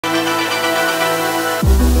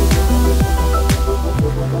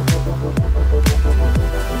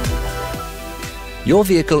Your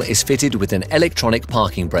vehicle is fitted with an electronic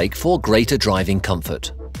parking brake for greater driving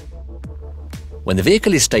comfort. When the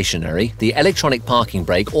vehicle is stationary, the electronic parking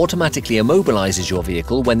brake automatically immobilizes your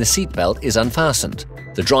vehicle when the seatbelt is unfastened,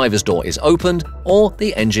 the driver's door is opened, or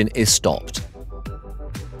the engine is stopped.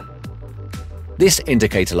 This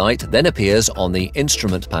indicator light then appears on the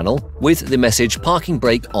instrument panel with the message "Parking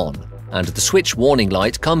brake on", and the switch warning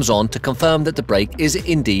light comes on to confirm that the brake is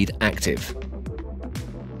indeed active.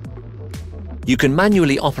 You can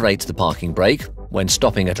manually operate the parking brake, when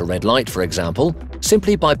stopping at a red light for example,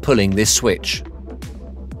 simply by pulling this switch.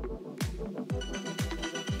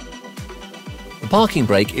 The parking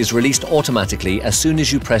brake is released automatically as soon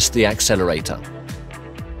as you press the accelerator.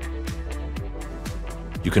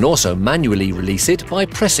 You can also manually release it by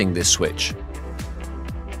pressing this switch.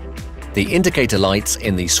 The indicator lights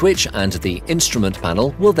in the switch and the instrument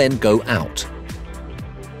panel will then go out.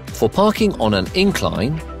 For parking on an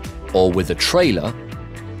incline or with a trailer,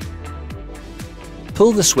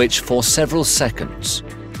 pull the switch for several seconds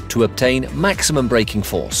to obtain maximum braking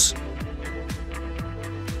force.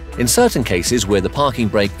 In certain cases where the parking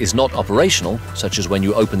brake is not operational, such as when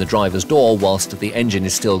you open the driver's door whilst the engine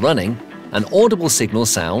is still running, an audible signal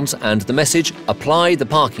sounds and the message "Apply the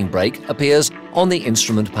parking brake" appears on the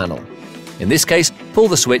instrument panel. In this case, pull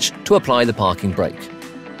the switch to apply the parking brake.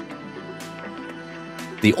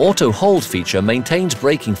 The Auto Hold feature maintains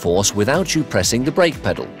braking force without you pressing the brake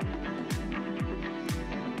pedal.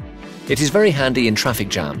 It is very handy in traffic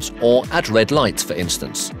jams or at red lights, for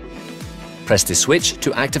instance. Press this switch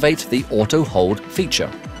to activate the Auto Hold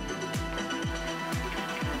feature.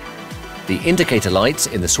 The indicator lights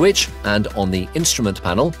in the switch and on the instrument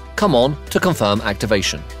panel come on to confirm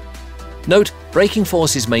activation. Note, braking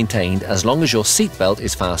force is maintained as long as your seatbelt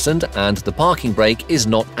is fastened and the parking brake is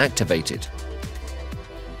not activated.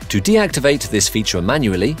 To deactivate this feature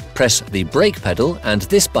manually, press the brake pedal and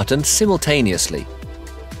this button simultaneously,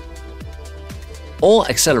 or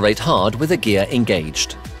accelerate hard with the gear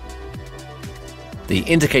engaged. The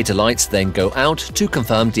indicator lights then go out to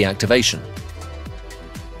confirm deactivation.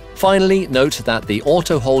 Finally, note that the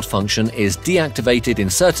Auto Hold function is deactivated in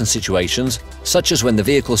certain situations, such as when the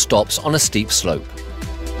vehicle stops on a steep slope.